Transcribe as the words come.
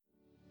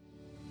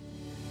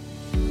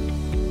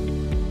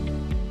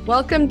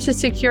Welcome to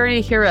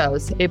Security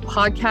Heroes, a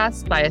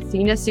podcast by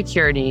Athena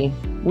Security.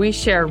 We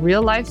share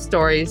real-life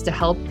stories to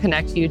help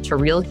connect you to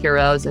real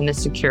heroes in the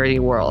security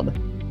world.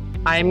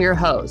 I am your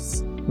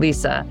host,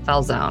 Lisa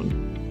Falzone.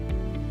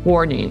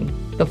 Warning,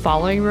 the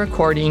following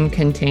recording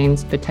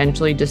contains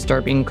potentially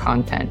disturbing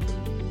content.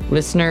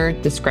 Listener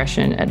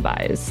discretion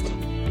advised.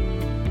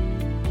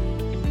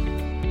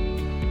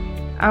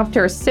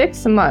 After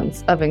 6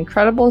 months of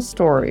incredible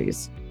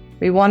stories,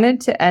 we wanted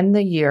to end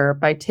the year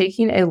by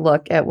taking a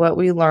look at what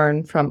we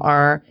learned from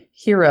our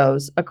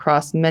heroes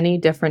across many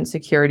different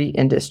security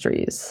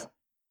industries.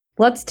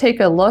 Let's take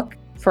a look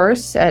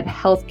first at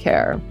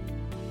healthcare.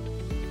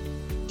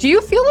 Do you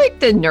feel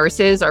like the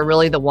nurses are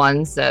really the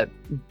ones that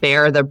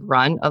bear the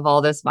brunt of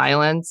all this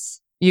violence?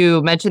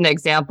 You mentioned the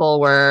example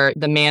where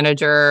the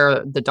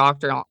manager, the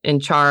doctor in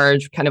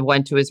charge kind of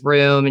went to his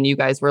room and you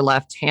guys were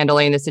left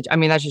handling this. I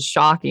mean, that's just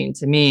shocking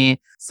to me.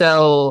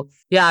 So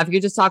yeah, if you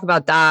could just talk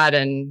about that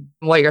and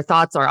what your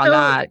thoughts are on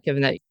that,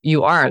 given that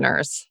you are a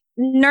nurse.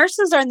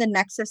 Nurses are in the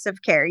nexus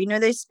of care. You know,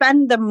 they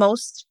spend the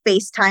most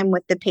face time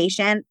with the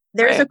patient.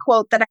 There's a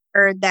quote that I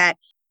heard that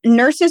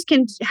nurses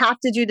can have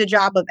to do the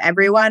job of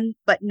everyone,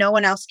 but no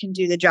one else can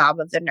do the job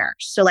of the nurse.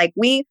 So like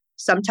we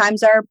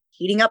sometimes are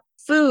heating up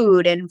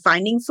food and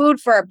finding food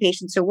for our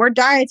patients. So we're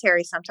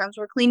dietary. Sometimes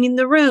we're cleaning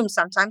the room.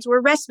 Sometimes we're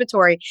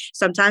respiratory.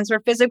 Sometimes we're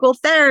physical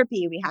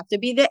therapy. We have to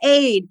be the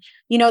aide.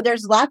 You know,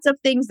 there's lots of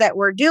things that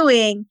we're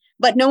doing,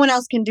 but no one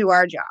else can do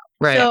our job.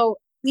 Right. So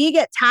we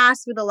get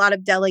tasked with a lot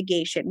of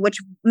delegation, which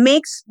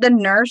makes the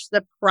nurse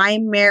the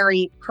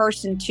primary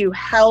person to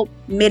help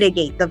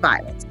mitigate the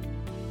violence.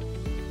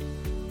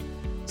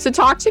 So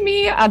talk to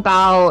me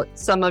about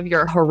some of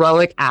your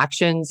heroic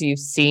actions you've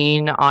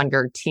seen on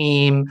your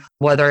team,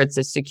 whether it's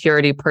a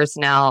security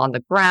personnel on the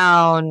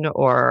ground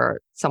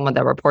or someone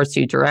that reports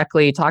to you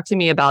directly. Talk to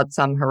me about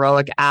some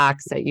heroic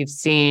acts that you've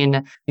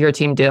seen your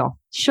team do.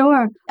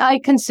 Sure. I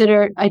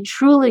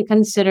truly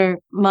consider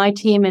my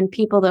team and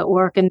people that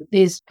work in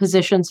these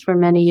positions for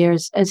many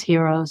years as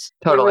heroes.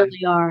 Totally. They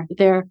really are.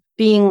 They're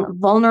being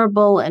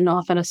vulnerable and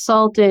often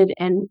assaulted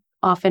and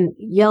often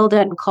yelled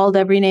at and called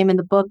every name in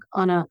the book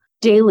on a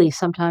daily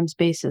sometimes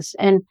basis.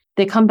 And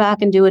they come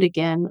back and do it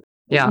again.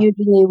 Yeah.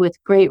 Usually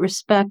with great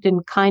respect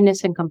and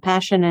kindness and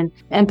compassion and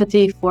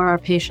empathy for our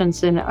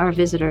patients and our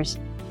visitors.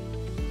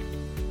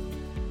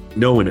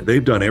 Knowing that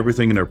they've done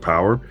everything in their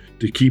power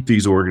to keep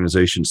these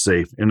organizations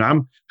safe. And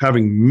I'm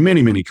having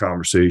many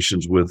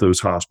conversations with those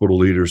hospital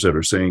leaders that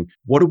are saying,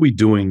 what are we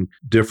doing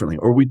differently?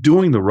 Are we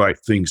doing the right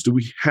things? Do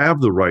we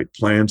have the right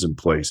plans in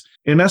place?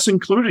 And that's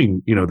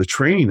including, the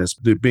training that's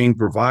being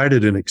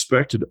provided and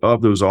expected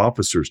of those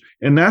officers.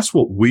 And that's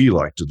what we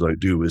like to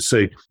do is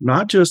say,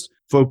 not just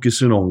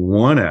focusing on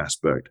one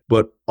aspect,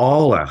 but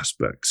all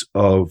aspects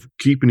of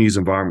keeping these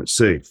environments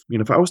safe.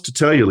 If I was to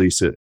tell you,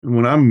 Lisa,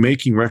 when I'm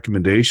making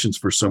recommendations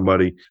for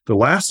somebody, the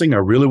last thing I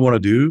really want to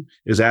do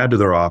is add to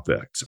their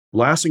OpEx.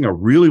 Last thing I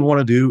really want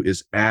to do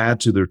is add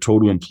to their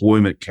total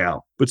employment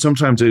count. But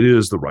sometimes it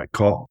is the right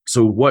call.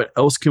 So what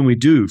else can we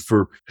do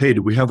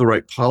do we have the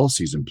right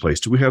policies in place?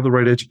 Do we have the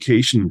right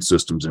education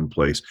systems in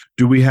place?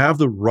 Do we have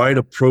the right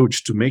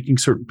approach to making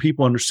certain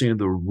people understand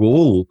the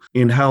role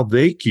in how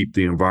they keep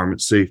the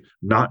environment safe,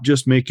 not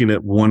just making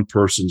it one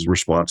person's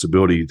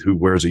responsibility who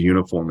wears a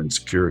uniform in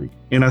security?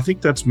 And I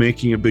think that's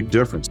making a big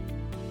difference.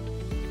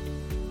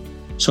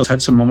 So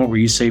that's a moment where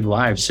you save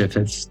lives. If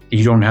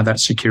you don't have that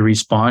secure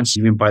response,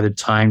 even by the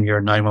time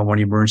your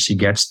 911 emergency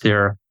gets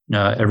there,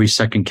 every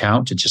second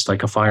count, it's just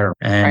like a fire.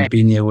 And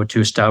being able to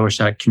establish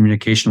that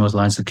communication, those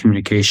lines of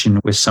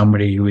communication with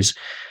somebody who is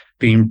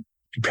being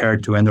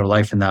prepared to end their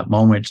life in that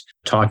moment,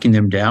 talking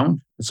them down,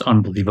 it's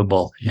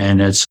unbelievable. And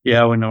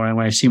when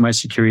I see my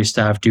security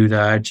staff do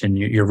that and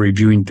you're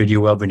reviewing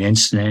video of an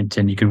incident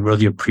and you can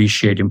really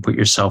appreciate and put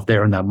yourself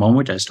there in that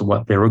moment as to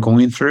what they were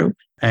going through.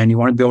 And you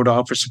want to be able to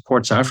offer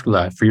supports after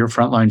that. For your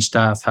frontline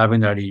staff, having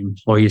that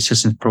employee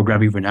assistance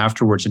program even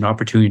afterwards, an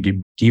opportunity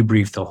to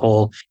debrief the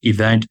whole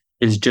event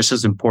is just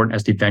as important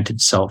as the event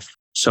itself.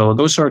 So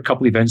those are a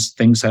couple of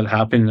things that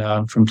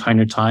happen from time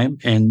to time,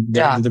 and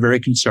they're very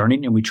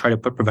concerning. And we try to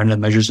put preventative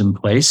measures in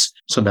place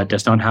so that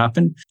does not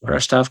happen. But our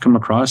staff come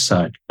across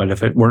that. But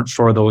if it weren't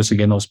for those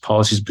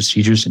policies,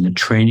 procedures, and the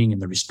training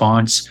and the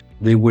response,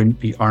 they wouldn't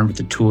be armed with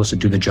the tools to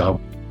do the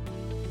job.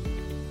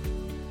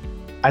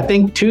 I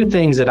think two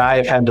things that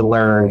I've had to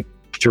learn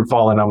through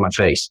falling on my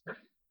face.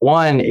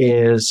 One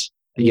is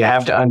you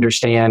have to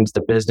understand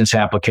the business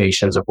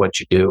applications of what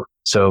you do.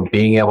 So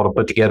being able to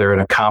put together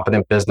a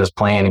competent business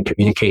plan and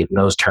communicate in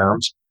those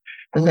terms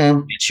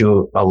gets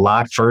you a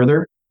lot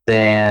further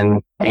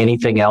than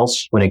anything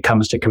else when it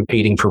comes to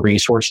competing for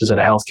resources in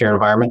a healthcare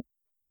environment.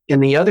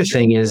 And the other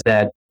thing is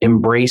that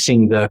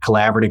embracing the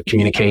collaborative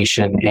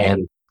communication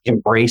and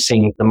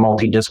embracing the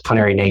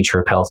multidisciplinary nature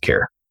of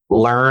healthcare.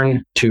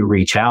 Learn to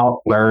reach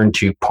out, learn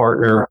to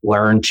partner,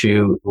 learn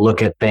to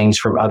look at things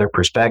from other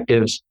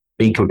perspectives,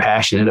 be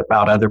compassionate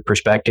about other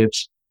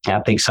perspectives. And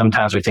I think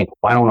sometimes we think,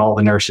 why don't all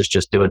the nurses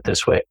just do it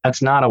this way?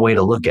 That's not a way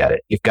to look at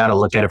it. You've got to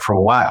look at it from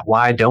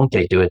why don't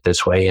they do it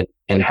this way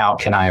and how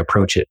can I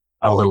approach it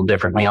a little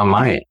differently on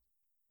my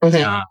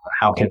end?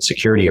 How can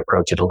security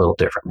approach it a little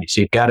differently?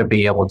 So you've got to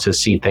be able to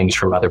see things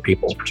from other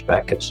people's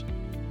perspectives.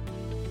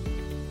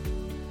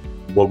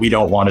 What we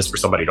don't want is for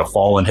somebody to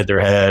fall and hit their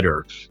head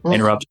or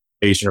interrupt a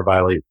patient or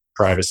violate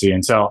privacy.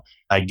 And so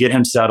I get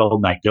him settled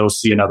and I go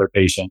see another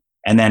patient.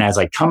 And then as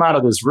I come out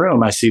of this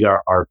room, I see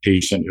our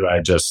patient who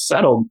I just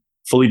settled,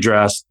 fully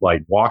dressed,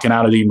 like walking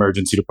out of the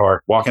emergency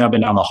department, walking up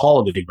and down the hall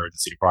of the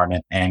emergency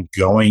department and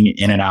going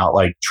in and out,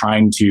 like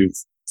trying to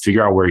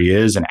figure out where he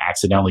is and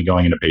accidentally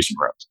going into patient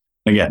rooms.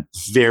 Again,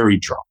 very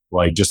drunk,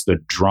 like just the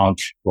drunk,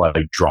 like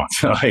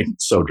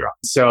so drunk.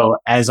 So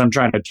as I'm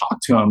trying to talk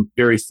to him,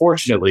 very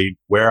fortunately,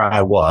 where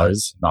I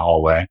was in the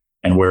hallway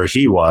and where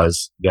he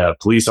was, the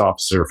police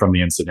officer from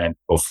the incident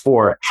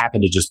before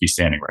happened to just be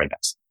standing right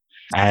next to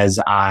me. As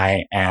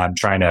I am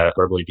trying to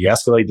verbally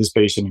de-escalate this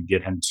patient and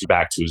get him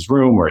back to his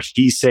room where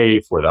he's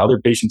safe, where the other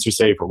patients are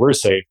safe, where we're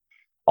safe,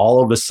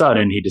 all of a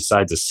sudden he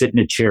decides to sit in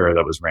a chair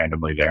that was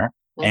randomly there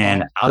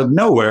and out of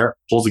nowhere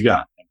pulls a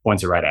gun and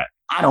points it right at me.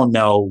 I don't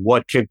know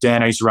what kicked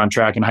in. I used to run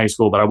track in high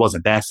school, but I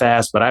wasn't that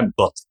fast, but I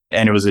booked it.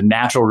 And it was a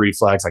natural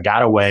reflex. I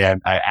got away.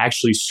 I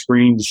actually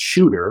screamed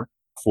shooter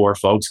for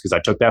folks because I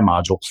took that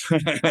module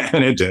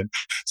and it did.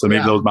 So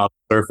maybe those modules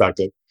are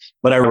effective.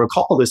 But I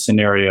recall this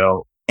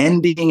scenario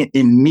ending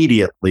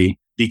immediately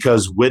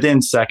because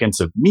within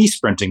seconds of me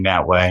sprinting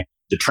that way,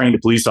 the trained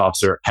police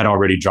officer had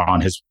already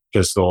drawn his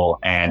pistol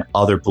and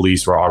other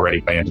police were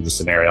already playing into the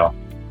scenario.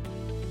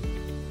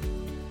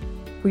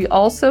 We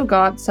also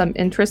got some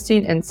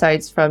interesting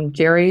insights from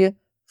Jerry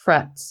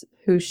Fretz,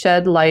 who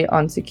shed light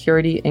on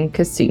security in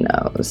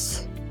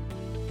casinos.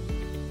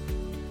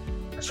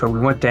 So we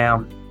went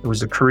down. It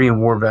was a Korean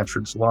War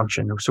veterans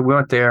luncheon. So we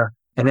went there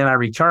and then I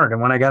returned.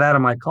 And when I got out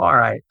of my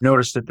car, I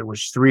noticed that there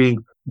was 3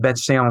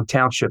 Bensalem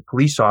Township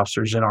police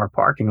officers in our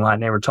parking lot.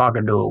 And they were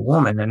talking to a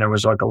woman and there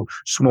was like a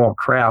small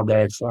crowd that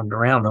had formed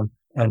around them.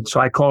 And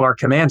so I called our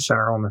command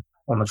center on the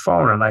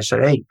phone and I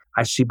said, hey,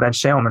 I see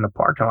Bensalem in the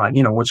parking lot.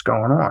 You know, what's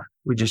going on?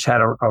 We just had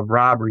a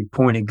robbery,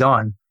 pointed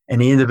gun, and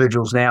the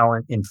individual's now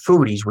in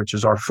Foodies, which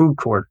is our food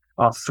court,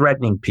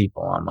 threatening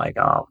people. I'm like,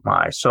 oh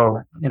my.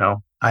 So, you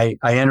know, I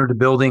entered the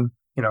building,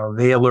 you know,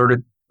 they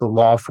alerted the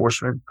law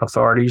enforcement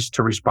authorities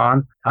to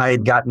respond. I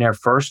had gotten there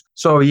first.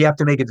 So you have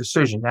to make a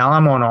decision. Now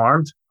I'm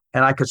unarmed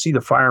and I could see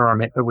the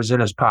firearm. It was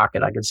in his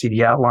pocket. I could see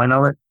the outline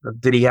of it.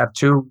 Did he have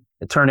 2?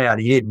 It turned out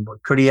he didn't,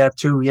 but could he have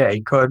 2? Yeah,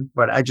 he could.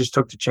 But I just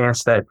took the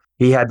chance that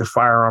he had the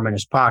firearm in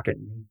his pocket.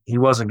 He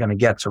wasn't going to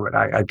get to it.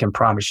 I can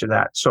promise you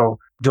that. So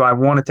do I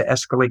want it to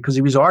escalate? Because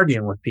he was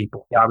arguing with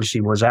people. He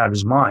obviously was out of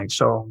his mind.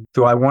 So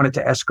do I want it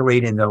to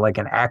escalate into like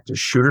an active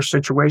shooter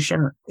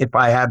situation if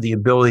I have the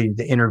ability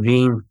to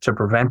intervene to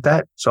prevent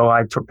that? So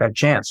I took that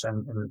chance.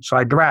 And so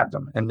I grabbed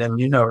him. And then,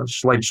 you know, a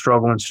slight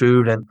struggle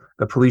ensued and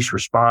the police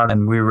responded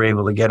and we were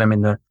able to get him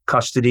into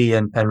custody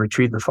and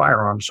retrieve the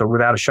firearm. So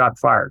without a shot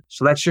fired.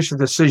 So that's just a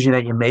decision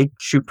that you make,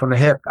 shoot from the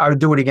hip. I would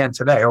do it again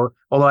today.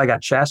 Although I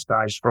got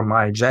chastised from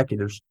my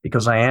executives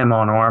because I am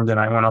unarmed and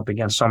I went up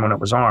against someone that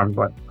was armed,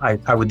 but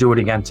I would do it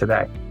again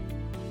today.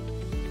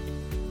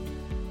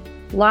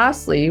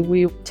 Lastly,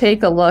 we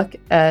take a look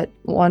at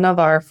one of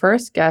our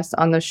first guests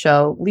on the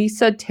show,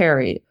 Lisa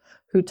Terry,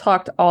 who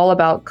talked all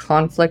about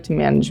conflict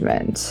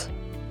management.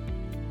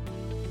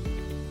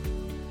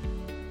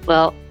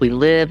 Well, we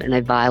live in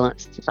a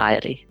violent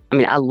society. I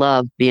mean, I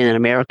love being an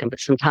American, but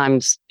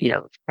sometimes, you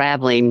know,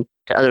 traveling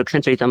to other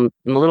countries, I'm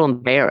a little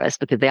embarrassed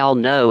because they all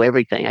know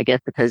everything, I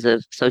guess, because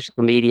of social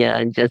media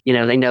and just, you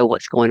know, they know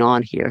what's going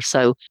on here.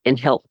 So in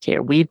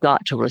healthcare, we've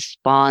got to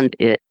respond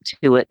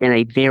to it in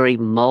a very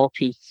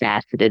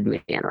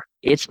multifaceted manner.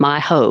 It's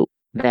my hope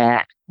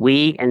that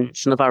we and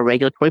some of our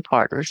regulatory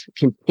partners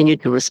continue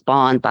to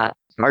respond by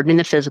hardening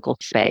the physical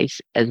space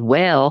as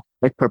well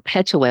as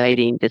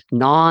perpetuating this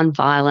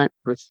nonviolent,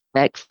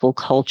 respectful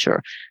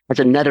culture as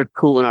another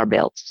tool in our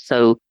belts.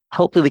 So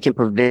hopefully we can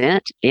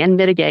prevent and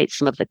mitigate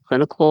some of the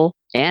clinical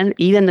and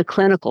even the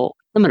clinical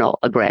criminal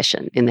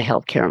aggression in the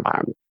healthcare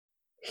environment.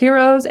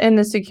 Heroes in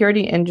the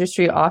security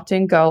industry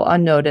often go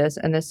unnoticed,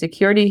 and the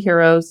Security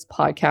Heroes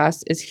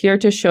podcast is here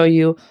to show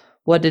you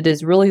what it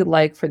is really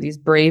like for these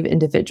brave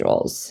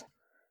individuals.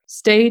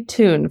 Stay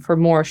tuned for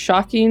more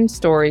shocking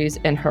stories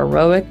and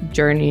heroic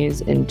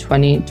journeys in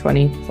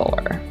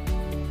 2024.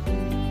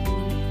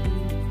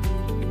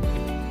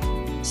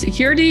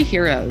 Security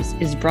Heroes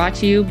is brought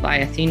to you by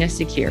Athena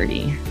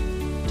Security.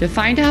 To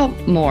find out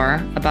more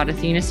about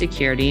Athena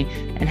Security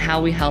and how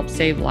we help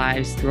save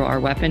lives through our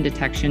weapon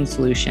detection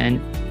solution,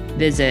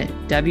 visit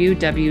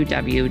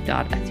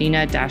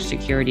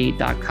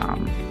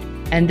www.athena-security.com.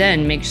 And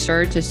then make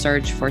sure to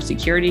search for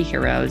Security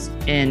Heroes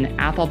in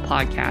Apple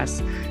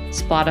Podcasts,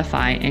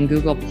 Spotify, and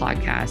Google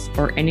Podcasts,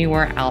 or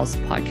anywhere else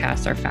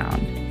podcasts are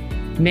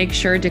found. Make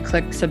sure to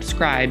click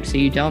subscribe so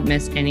you don't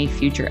miss any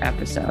future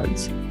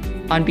episodes.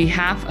 On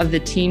behalf of the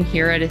team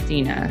here at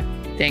Athena,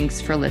 thanks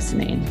for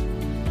listening.